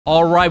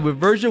Alright, with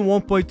version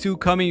 1.2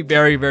 coming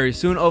very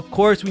soon, of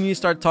course we need to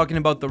start talking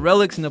about the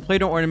relics and the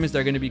Planar Ornaments that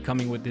are going to be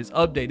coming with this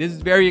update. This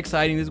is very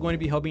exciting. This is going to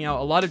be helping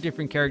out a lot of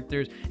different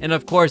characters, and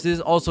of course this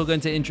is also going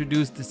to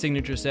introduce the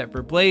signature set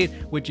for Blade,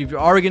 which if you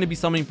are going to be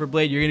summoning for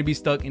Blade, you're going to be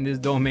stuck in this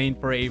domain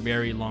for a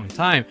very long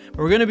time. But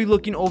we're going to be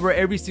looking over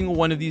every single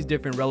one of these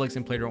different relics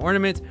and Planar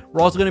Ornaments.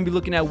 We're also going to be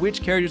looking at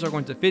which characters are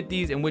going to fit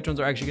these and which ones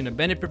are actually going to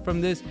benefit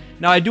from this.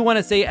 Now I do want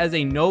to say as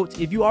a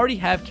note, if you already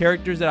have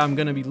characters that I'm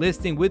going to be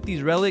listing with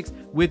these relics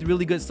with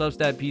really good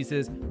substat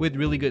pieces, with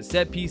really good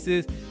set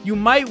pieces, you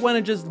might want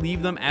to just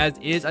leave them as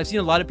is. I've seen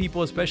a lot of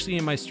people, especially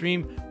in my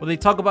stream, where they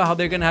talk about how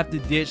they're gonna have to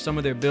ditch some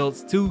of their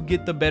builds to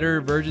get the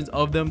better versions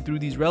of them through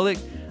these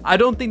relics. I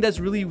don't think that's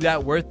really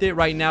that worth it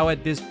right now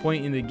at this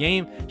point in the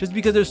game, just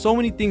because there's so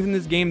many things in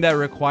this game that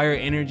require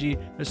energy.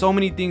 There's so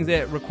many things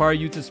that require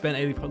you to spend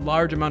a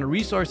large amount of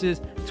resources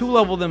to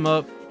level them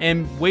up,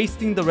 and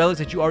wasting the relics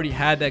that you already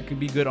had that could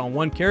be good on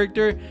one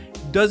character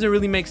doesn't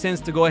really make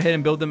sense to go ahead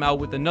and build them out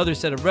with another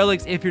set of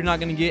relics if you're not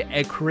going to get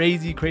a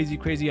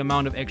crazy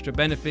amount of extra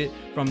benefit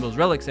from those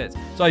relic sets.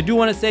 So I do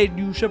want to say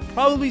you should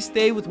probably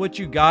stay with what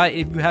you got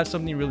if you have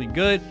something really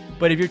good.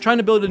 But if you're trying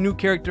to build a new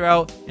character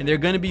out and they're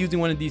going to be using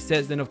one of these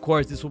sets, then of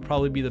course this will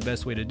probably be the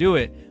best way to do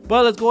it.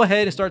 But let's go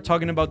ahead and start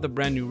talking about the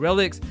brand new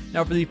relics.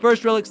 Now for the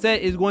first relic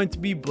set is going to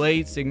be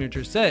Blade's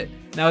signature set.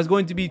 Now it's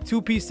going to be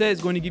 2-piece set.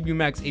 It's going to give you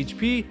max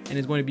HP and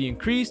it's going to be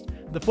increased.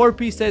 The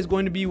 4-piece set is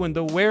going to be when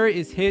the wearer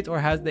is hit or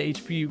has the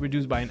HP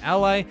reduced by an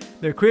ally,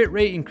 their crit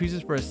rate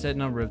increases for a set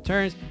number of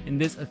turns, and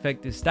this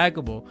effect is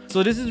stackable.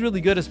 So this is really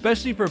good,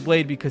 especially for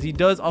Blade, because he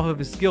does off of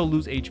his skill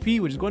lose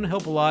HP, which is going to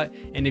help a lot.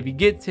 And if he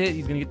gets hit,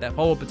 he's going to get that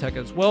follow-up attack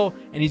as well,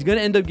 and he's going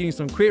to end up getting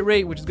some crit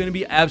rate, which is going to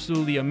be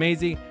absolutely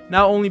amazing.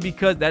 Not only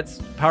because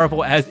that's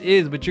powerful as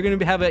is, but you're going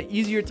to have an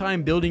easier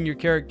time building your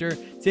character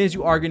since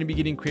you are going to be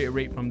getting crit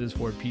rate from this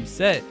 4-piece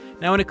set.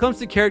 Now when it comes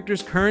to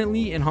characters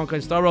currently in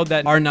Honkai Star Rail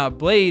that are not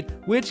Blade,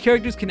 which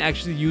characters can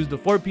actually use the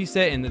 4-piece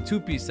set and the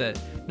 2-piece set?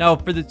 Now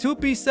for the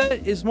 2-piece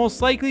set, it's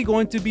most likely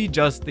going to be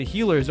just the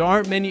healers. There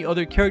aren't many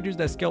other characters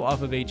that scale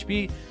off of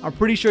HP. I'm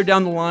pretty sure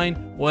down the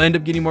line we'll end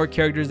up getting more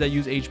characters that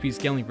use HP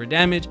scaling for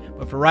damage,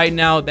 but for right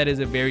now that is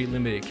a very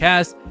limited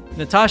cast.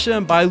 Natasha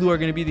and Bailu are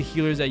going to be the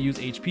healers that use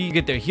HP to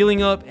get their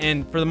healing up,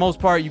 and for the most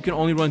part you can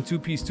only run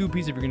 2-piece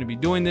if you're going to be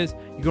doing this.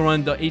 You can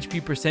run the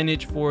HP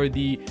percentage for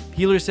the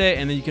healer set,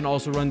 and then you can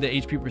also run the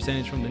HP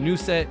percentage from the new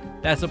set.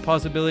 That's a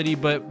possibility,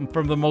 but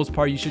for the most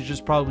part you should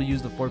just probably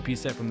use the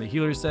 4-piece set from the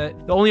healer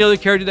set. The only other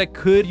character that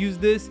could use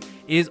this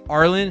is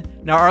Arlen.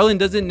 Now Arlen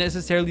doesn't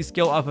necessarily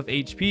scale off of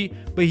HP,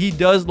 but he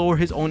does lower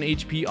his own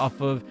HP off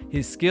of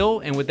his skill,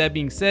 and with that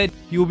being said,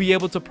 he will be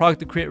able to proc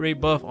the crit rate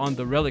buff on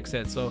the relic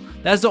set. So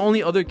that's the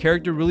only other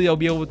character really that'll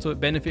be able to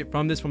benefit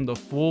from this from the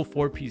full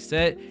 4-piece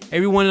set.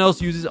 Everyone else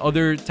uses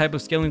other type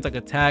of scalings like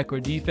attack or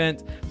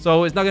defense,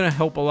 so it's not going to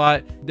help a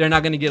lot. They're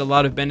not going to get a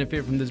lot of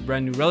benefit from this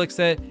brand new relic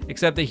set,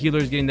 except the healer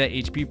is getting that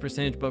HP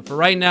percentage. But for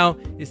right now,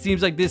 it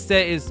seems like this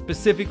set is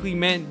specifically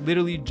meant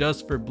literally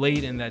just for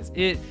Blade, and that's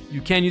it.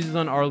 You can use it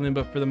on Arlen,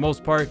 but for the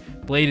most part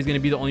Blade is going to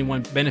be the only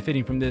one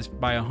benefiting from this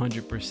by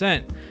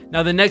 100%.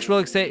 Now the next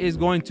relic set is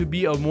going to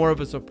be more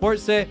of a support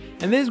set,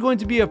 and this is going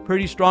to be a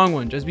pretty strong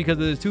one just because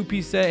of the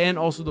 2-piece set and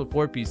also the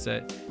 4-piece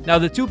set. Now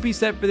the 2-piece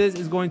set for this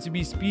is going to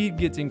be speed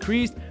gets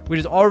increased, which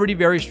is already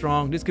very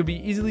strong. This could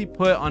be easily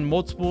put on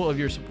multiple of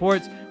your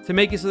supports to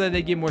make it so that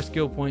they get more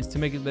skill points, to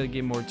make it so that they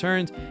get more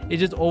turns. It's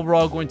just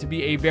overall going to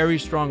be a very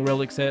strong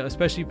relic set,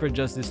 especially for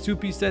just this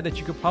 2-piece set that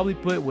you could probably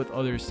put with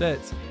other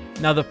sets.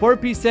 Now the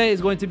 4-piece set is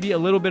going to be a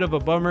little bit of a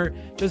bummer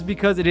just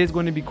because it is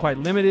going to be quite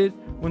limited.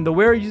 When the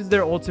wearer uses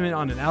their ultimate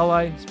on an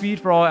ally, speed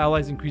for all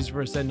allies increases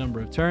for a set number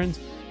of turns.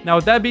 Now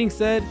with that being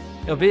said,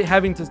 of it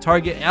having to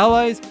target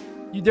allies,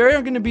 there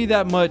aren't going to be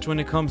that much when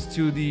it comes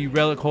to the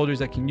relic holders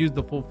that can use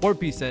the full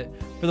 4-piece set.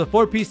 For the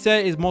 4-piece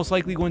set is most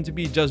likely going to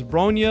be just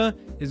Bronya,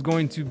 is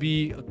going to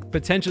be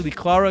potentially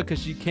Clara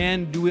because she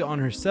can do it on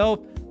herself,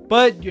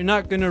 but you're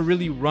not going to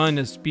really run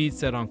a speed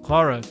set on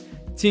Clara.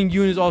 Ting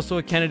Yun is also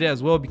a candidate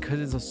as well because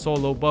it's a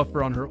solo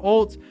buffer on her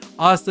ult.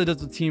 Asta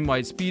does a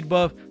team-wide speed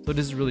buff, so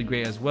this is really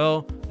great as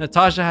well.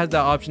 Natasha has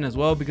that option as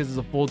well because it's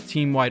a full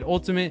team-wide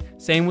ultimate.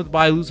 Same with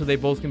Bailu, so they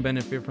both can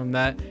benefit from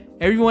that.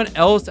 Everyone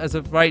else as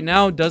of right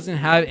now doesn't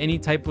have any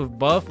type of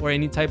buff or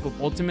any type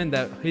of ultimate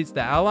that hits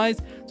the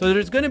allies, so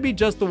there's going to be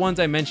just the ones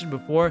I mentioned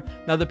before.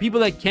 Now the people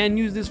that can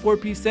use this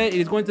 4-piece set, it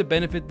is going to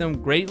benefit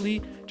them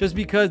greatly just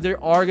because they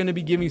are going to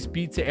be giving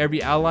speed to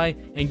every ally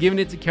and giving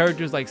it to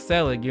characters like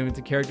Sela, giving it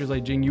to characters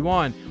like Jing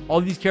Yuan,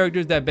 all these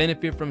characters that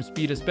benefit from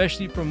speed,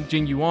 especially from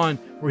Jing Yuan,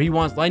 where he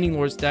wants Lightning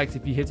Lord stacks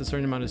if he hits a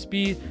certain amount of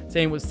speed.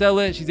 Same with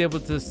Sela, she's able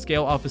to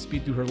scale off of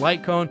speed through her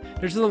light cone.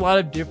 There's just a lot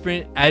of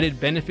different added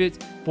benefits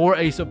for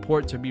a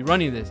support to be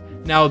running this.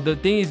 Now the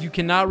thing is, you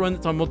cannot run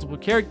this on multiple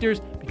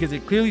characters because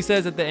it clearly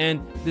says at the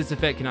end this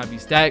effect cannot be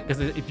stacked,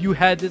 because if you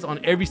had this on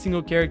every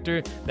single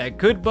character that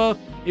could buff,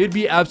 it would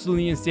be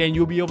absolutely insane.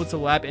 You'll be able to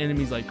lap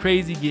enemies like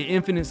crazy, get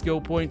infinite skill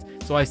points,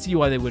 so I see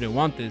why they wouldn't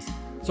want this.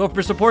 So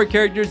for support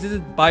characters, this is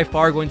by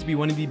far going to be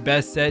one of the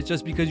best sets,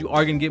 just because you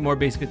are going to get more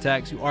basic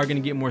attacks, you are going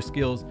to get more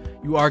skills,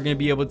 you are going to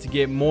be able to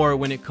get more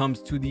when it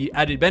comes to the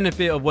added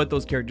benefit of what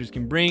those characters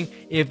can bring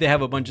if they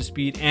have a bunch of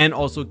speed, and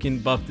also can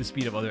buff the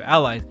speed of other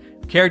allies.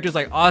 Characters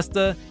like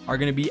Asta are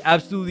going to be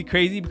absolutely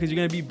crazy because you're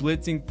going to be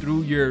blitzing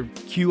through your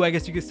queue, I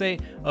guess you could say,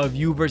 of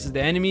you versus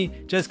the enemy,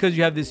 just because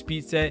you have this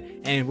speed set,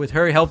 and with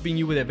her helping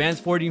you with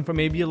advanced forwarding from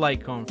maybe a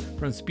light cone,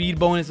 from speed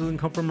bonuses and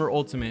come from her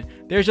ultimate.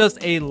 There's just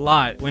a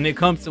lot when it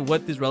comes to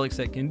what this relic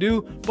set can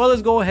do. But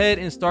let's go ahead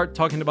and start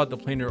talking about the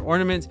planar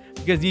ornaments,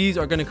 because these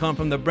are going to come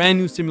from the brand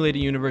new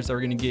simulated universe that we're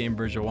going to get in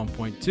version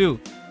 1.2.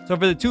 So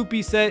for the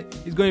 2-piece set,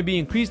 it's going to be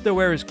increase the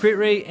wearer's crit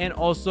rate, and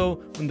also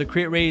when the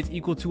crit rate is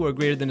equal to or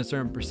greater than a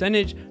certain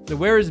percentage, the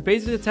wearer's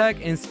basic attack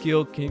and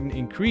skill can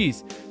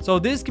increase. So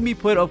this can be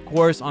put, of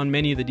course, on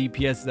many of the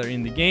DPS that are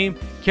in the game.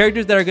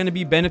 Characters that are going to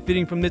be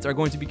benefiting from this are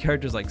going to be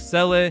characters like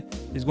Sele,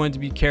 there's going to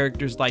be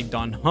characters like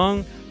Don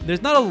Hung.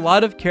 There's not a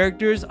lot of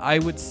characters I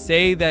would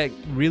say that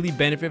really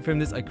benefit from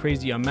this a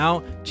crazy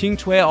amount. Ching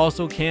Chue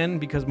also can,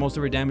 because most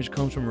of her damage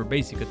comes from her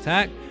basic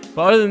attack.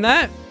 But other than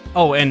that,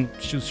 oh, and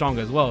Shu Strong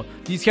as well.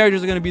 These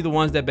characters are going to be the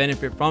ones that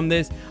benefit from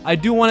this. I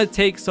do want to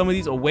take some of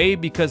these away,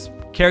 because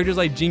characters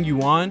like Jing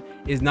Yuan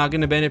is not going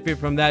to benefit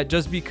from that,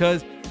 just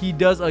because he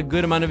does a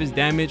good amount of his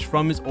damage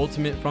from his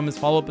ultimate, from his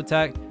follow-up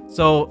attack.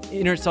 So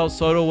Inner Cell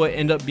Soto will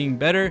end up being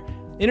better.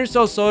 Inner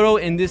Cell Soto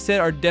in this set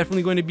are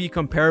definitely going to be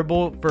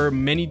comparable for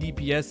many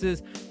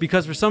DPSs,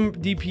 because for some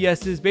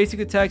DPSs,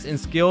 basic attacks and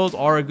skills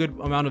are a good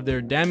amount of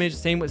their damage.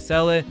 Same with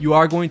Sele, you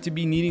are going to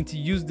be needing to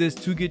use this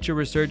to get your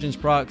resurgence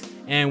procs,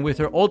 and with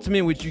her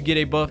ultimate, which you get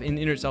a buff in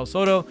Inner Cell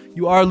Soto,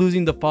 you are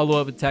losing the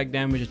follow-up attack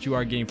damage that you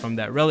are getting from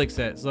that relic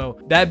set. So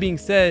that being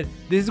said,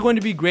 this is going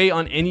to be great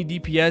on any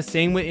DPS.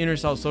 Same with Inner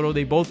Cell Soto,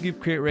 they both give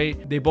crit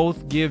rate, they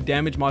both give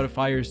damage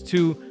modifiers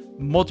too,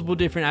 multiple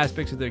different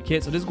aspects of their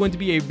kit. So this is going to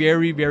be a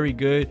very, very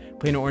good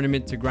planar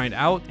ornament to grind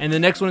out. And the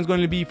next one is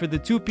going to be for the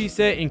 2-piece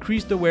set,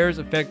 increase the wearer's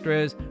effect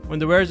res. When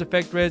the wearer's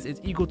effect res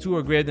is equal to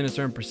or greater than a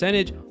certain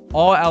percentage,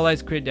 all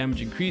allies crit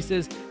damage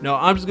increases. Now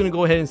I'm just going to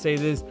go ahead and say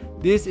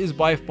this is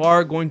by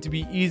far going to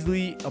be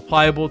easily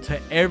applicable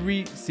to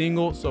every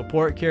single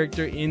support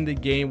character in the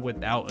game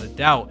without a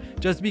doubt,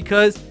 just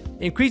because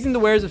increasing the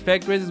wearer's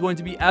effect res is going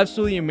to be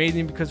absolutely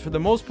amazing, because for the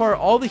most part,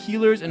 all the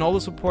healers and all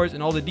the supports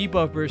and all the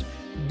debuffers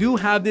do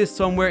have this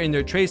somewhere in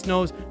their trace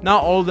notes.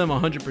 Not all of them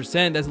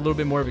 100%, that's a little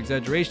bit more of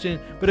exaggeration,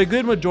 but a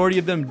good majority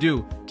of them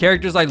do.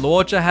 Characters like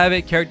Luocha have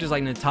it, characters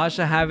like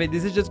Natasha have it.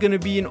 This is just going to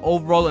be an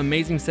overall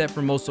amazing set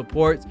for most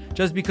supports,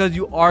 just because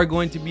you are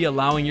going to be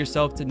allowing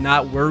yourself to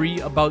not worry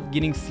about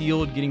getting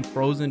sealed, getting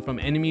frozen from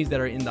enemies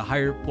that are in the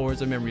higher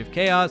floors of Memory of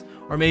Chaos,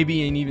 or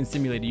maybe in even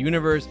simulated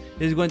universe.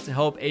 This is going to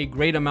help a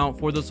great amount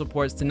for those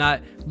supports to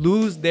not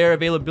lose their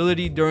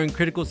availability during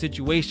critical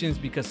situations,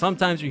 because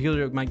sometimes your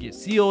healer might get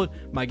sealed,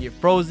 might get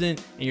frozen,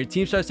 and your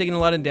team starts taking a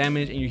lot of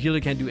damage, and your healer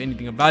can't do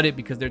anything about it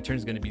because their turn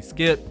is going to be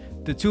skipped.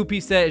 The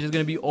 2-piece set is just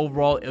going to be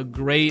overall a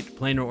great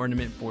planar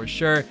ornament for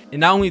sure. And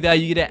not only that,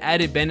 you get an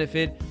added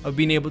benefit of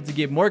being able to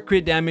get more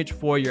crit damage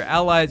for your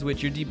allies,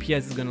 which your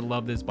DPS is going to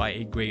love this by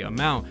a great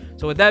amount.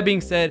 So with that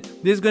being said,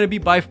 this is going to be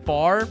by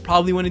far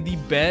probably one of the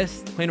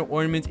best planar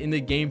ornaments in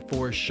the game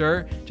for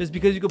sure, just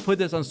because you can put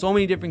this on so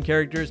many different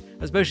characters,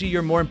 especially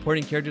your more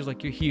important characters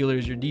like your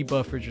healers, your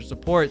debuffers, your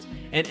supports,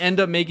 and end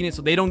up making it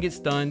so they don't get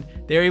stunned,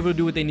 they're able to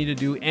do what they need to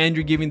do, and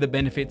you're giving the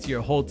benefit to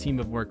your whole team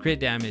of more crit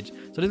damage.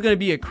 So this is going to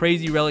be a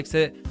crazy relic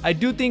set. I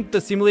do think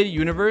the simulated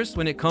universe,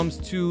 when it comes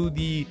to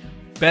the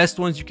best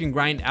ones you can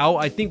grind out,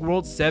 I think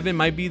World 7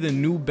 might be the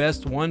new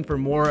best one for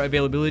more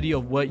availability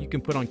of what you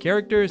can put on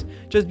characters,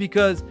 just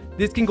because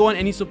this can go on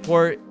any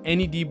support,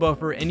 any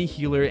debuffer, any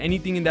healer,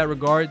 anything in that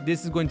regard.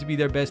 This is going to be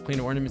their best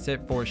planar ornament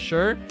set for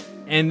sure.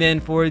 And then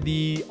for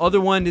the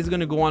other one, this is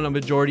going to go on a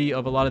majority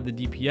of a lot of the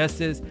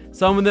DPSs.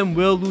 Some of them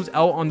will lose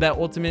out on that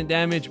ultimate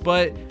damage,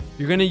 but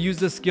you're going to use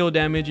the skill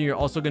damage, and you're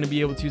also going to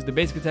be able to use the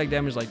basic attack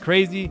damage like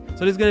crazy.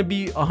 So there's going to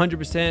be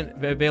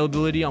 100%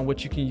 availability on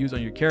what you can use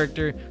on your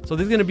character. So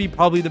this is going to be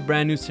probably the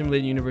brand new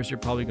simulated universe you're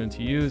probably going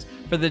to use.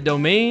 For the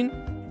domain,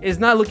 it's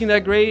not looking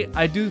that great.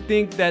 I do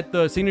think that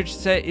the signature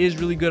set is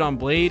really good on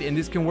Blade, and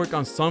this can work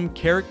on some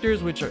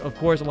characters, which of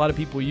course a lot of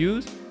people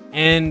use.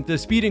 And the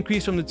speed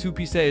increase from the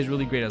 2-piece set is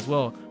really great as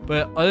well.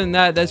 But other than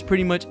that, that's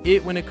pretty much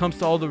it when it comes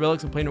to all the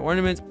relics and planar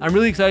ornaments. I'm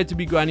really excited to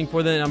be grinding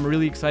for them, and I'm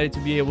really excited to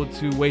be able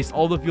to waste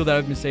all the fuel that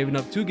I've been saving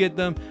up to get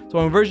them. So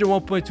when version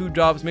 1.2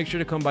 drops, make sure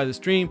to come by the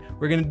stream.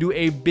 We're going to do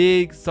a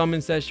big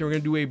summon session. We're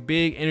going to do a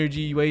big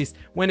energy waste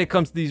when it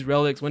comes to these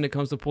relics, when it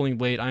comes to pulling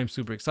Blade. I'm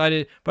super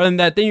excited. But other than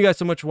that, thank you guys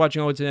so much for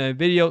watching all to that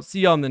video.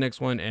 See y'all in the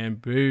next one,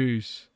 and peace.